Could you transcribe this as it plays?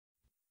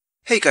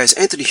Hey guys,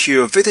 Anthony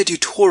here with a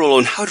tutorial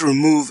on how to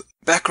remove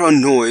background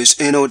noise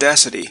in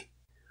Audacity.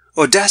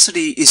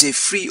 Audacity is a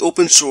free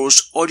open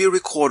source audio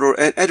recorder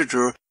and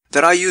editor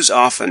that I use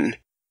often.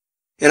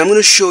 And I'm going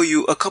to show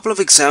you a couple of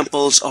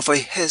examples of a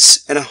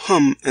hiss and a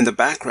hum in the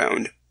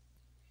background.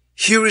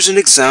 Here is an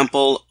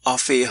example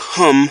of a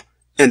hum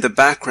in the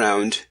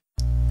background.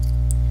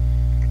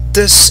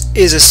 This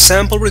is a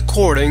sample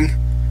recording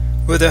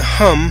with a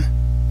hum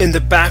in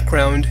the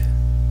background.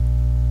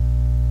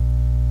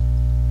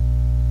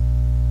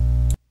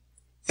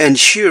 And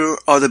here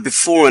are the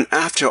before and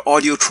after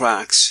audio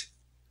tracks.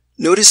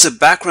 Notice the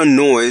background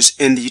noise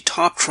in the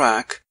top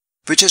track,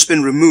 which has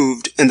been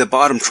removed in the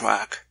bottom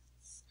track.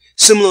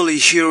 Similarly,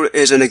 here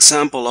is an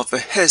example of a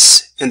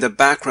hiss in the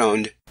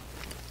background.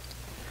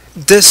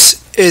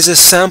 This is a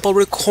sample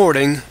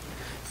recording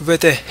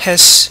with a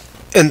hiss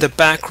in the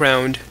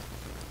background.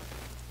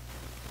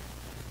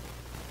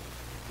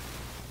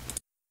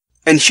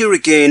 And here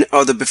again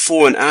are the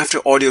before and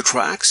after audio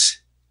tracks.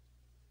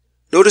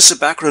 Notice the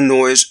background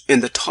noise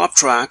in the top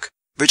track,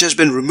 which has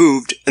been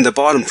removed in the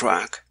bottom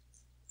track.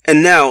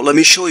 And now let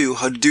me show you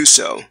how to do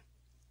so.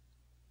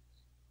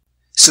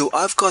 So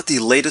I've got the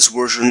latest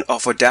version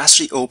of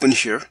Audacity open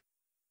here.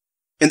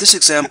 In this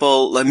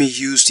example, let me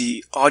use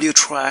the audio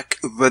track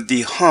with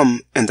the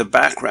hum in the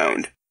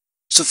background.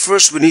 So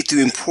first we need to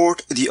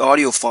import the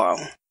audio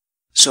file.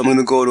 So I'm going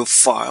to go to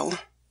File,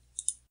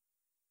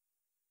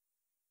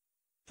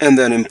 and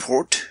then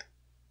Import,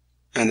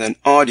 and then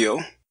Audio.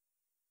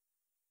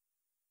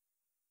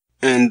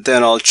 And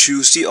then I'll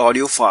choose the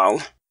audio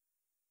file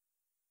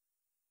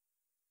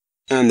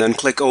and then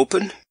click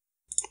Open.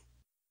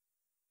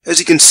 As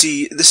you can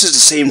see, this is the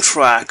same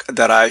track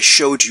that I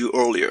showed you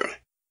earlier.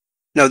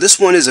 Now this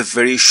one is a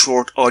very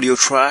short audio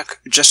track,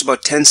 just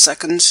about 10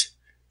 seconds.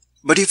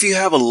 But if you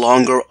have a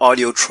longer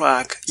audio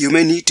track, you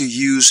may need to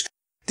use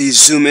the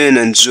zoom in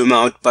and zoom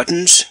out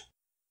buttons.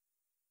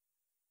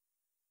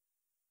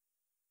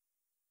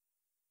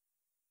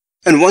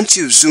 And once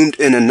you've zoomed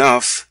in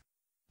enough,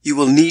 you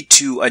will need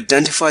to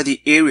identify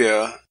the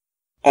area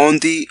on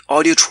the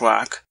audio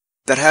track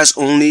that has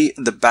only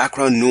the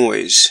background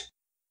noise.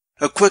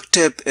 A quick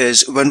tip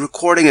is when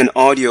recording an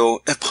audio,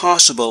 if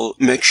possible,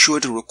 make sure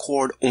to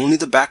record only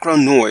the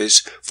background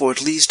noise for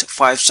at least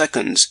 5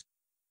 seconds.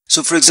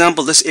 So for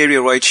example, this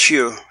area right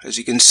here, as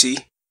you can see,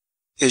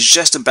 is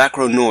just a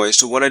background noise.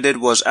 So what I did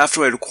was,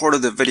 after I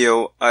recorded the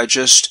video, I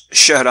just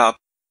shut up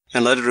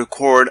and let it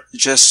record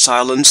just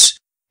silence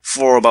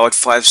for about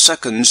 5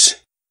 seconds.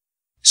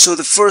 So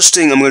the first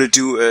thing I'm going to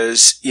do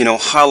is,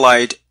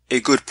 highlight a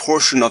good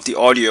portion of the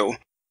audio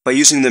by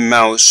using the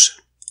mouse,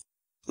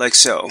 like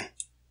so.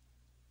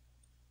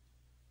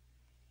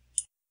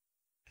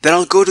 Then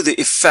I'll go to the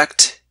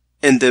effect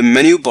in the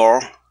menu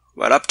bar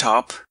right up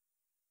top,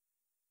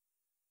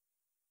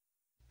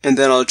 and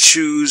then I'll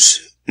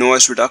choose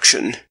noise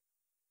reduction.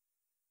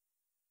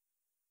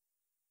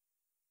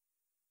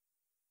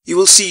 You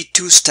will see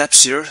 2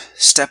 steps here.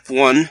 Step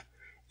 1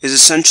 is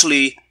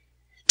essentially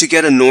to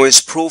get a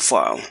noise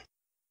profile.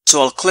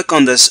 So I'll click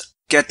on this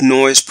Get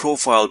Noise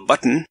Profile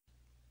button.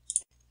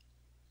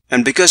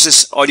 And because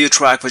this audio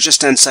track was just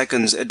 10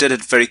 seconds, it did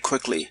it very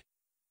quickly.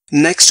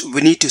 Next,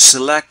 we need to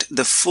select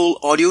the full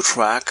audio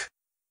track,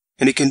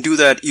 and you can do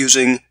that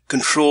using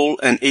Ctrl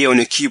and A on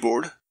your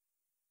keyboard.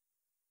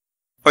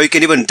 Or you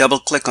can even double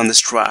click on this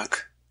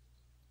track.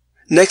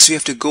 Next, we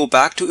have to go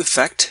back to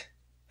Effect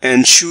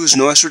and choose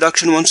Noise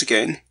Reduction once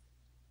again.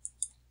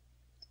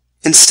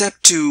 In step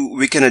 2,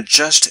 we can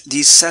adjust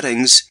these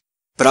settings,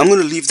 but I'm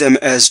going to leave them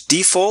as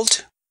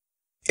default.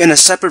 In a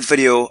separate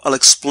video, I'll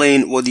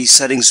explain what these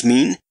settings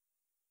mean.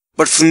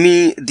 But for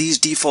me, these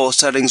default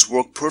settings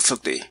work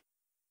perfectly.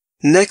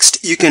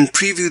 Next, you can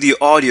preview the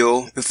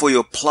audio before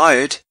you apply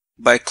it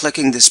by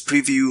clicking this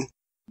preview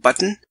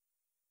button.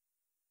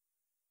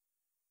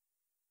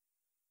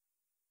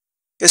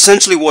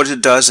 Essentially what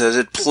it does is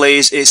it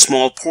plays a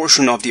small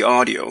portion of the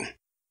audio.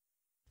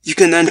 You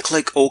can then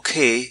click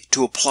OK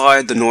to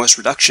apply the noise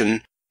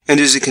reduction, and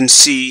as you can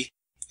see,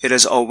 it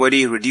has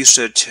already reduced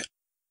it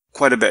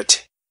quite a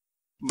bit.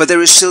 But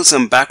there is still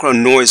some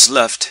background noise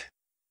left.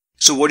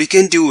 So what you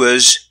can do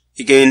is,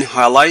 again,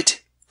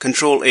 highlight,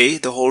 Ctrl A,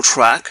 the whole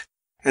track,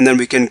 and then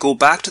we can go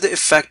back to the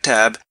Effect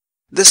tab.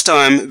 This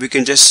time we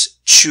can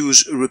just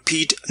choose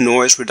Repeat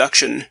Noise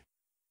Reduction.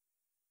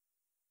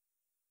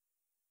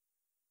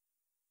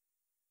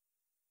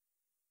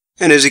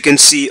 And as you can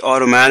see,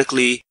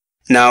 automatically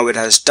now it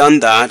has done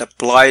that,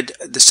 applied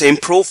the same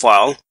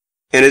profile,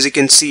 and as you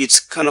can see, it's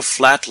kind of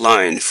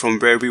flat-lined from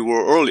where we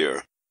were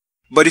earlier.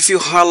 But if you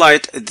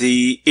highlight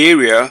the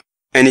area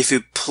and if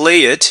you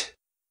play it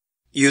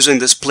using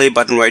this play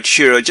button right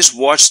here, just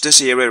watch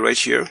this area right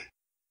here.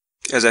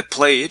 As I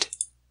play it,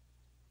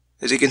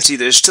 as you can see,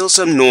 there's still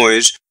some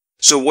noise.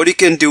 So what you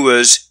can do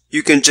is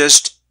you can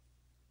just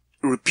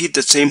repeat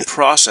the same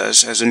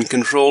process as in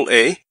Ctrl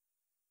A,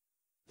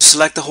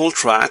 select the whole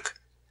track,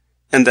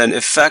 and then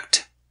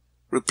Effect,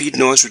 Repeat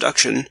Noise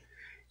Reduction,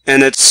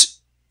 and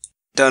it's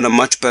done a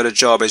much better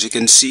job. As you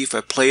can see, if I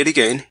play it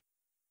again,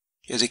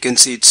 As you can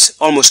see, it's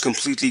almost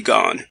completely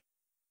gone.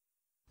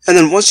 And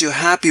then once you're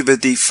happy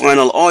with the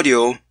final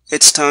audio,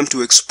 it's time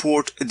to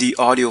export the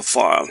audio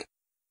file.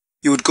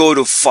 You would go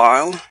to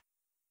File,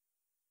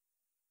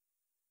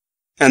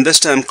 and this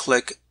time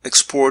click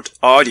Export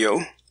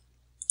Audio,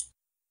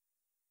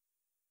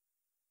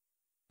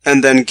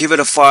 and then give it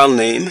a file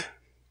name.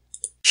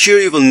 Here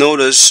you will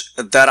notice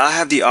that I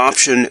have the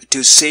option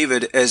to save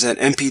it as an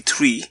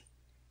MP3,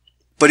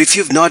 but if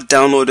you've not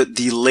downloaded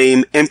the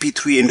lame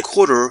MP3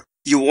 encoder,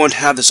 you won't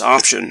have this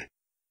option.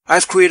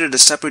 I've created a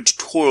separate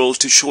tutorial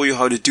to show you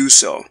how to do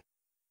so.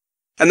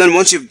 And then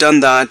once you've done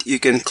that, you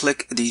can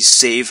click the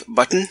Save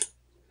button.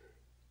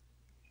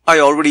 I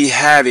already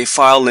have a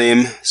file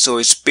name, so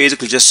it's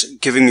basically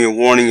just giving me a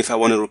warning. If I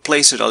want to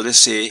replace it, I'll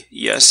just say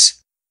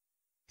yes.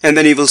 And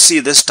then you will see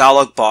this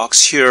dialog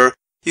box here.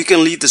 You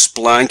can leave this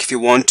blank if you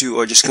want to,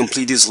 or just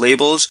complete these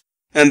labels,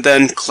 and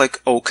then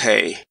click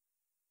OK.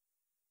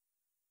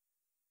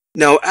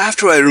 Now,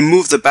 after I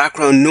remove the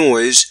background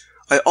noise,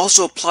 I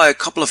also apply a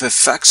couple of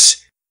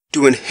effects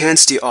to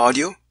enhance the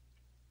audio.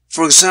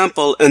 For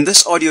example, in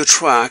this audio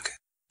track,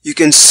 you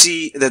can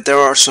see that there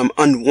are some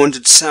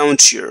unwanted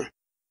sounds here.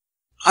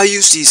 I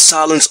use the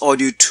Silence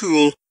Audio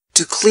tool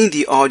to clean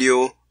the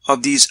audio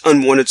of these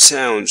unwanted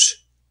sounds.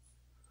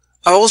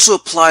 I also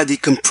apply the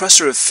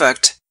compressor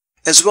effect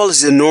as well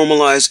as the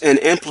normalize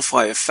and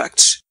amplify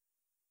effects.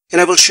 And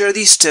I will share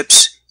these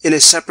tips in a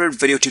separate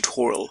video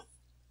tutorial.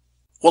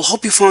 Well,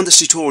 hope you found this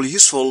tutorial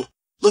useful.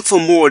 Look for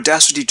more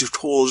Audacity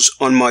tutorials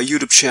on my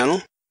YouTube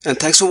channel, and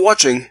thanks for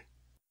watching.